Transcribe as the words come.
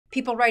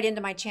People write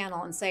into my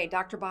channel and say,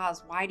 Dr.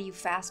 Boz, why do you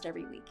fast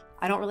every week?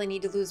 I don't really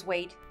need to lose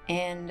weight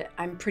and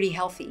I'm pretty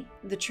healthy.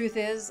 The truth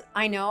is,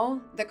 I know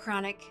that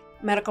chronic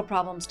medical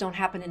problems don't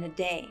happen in a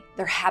day.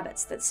 They're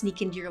habits that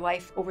sneak into your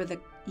life over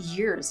the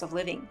years of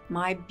living.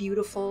 My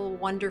beautiful,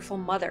 wonderful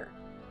mother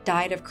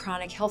died of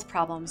chronic health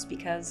problems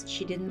because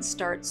she didn't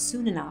start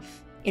soon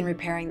enough in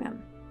repairing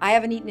them. I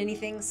haven't eaten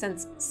anything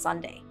since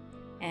Sunday,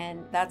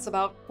 and that's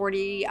about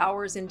 40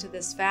 hours into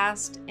this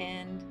fast,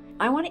 and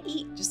I want to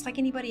eat just like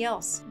anybody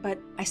else, but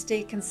I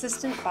stay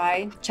consistent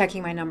by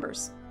checking my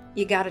numbers.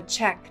 You gotta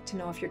check to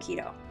know if you're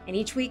keto. And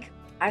each week,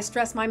 I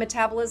stress my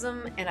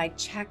metabolism and I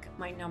check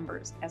my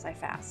numbers as I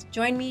fast.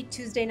 Join me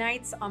Tuesday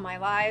nights on my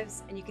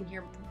lives, and you can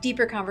hear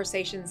deeper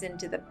conversations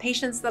into the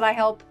patients that I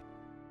help,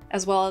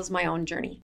 as well as my own journey.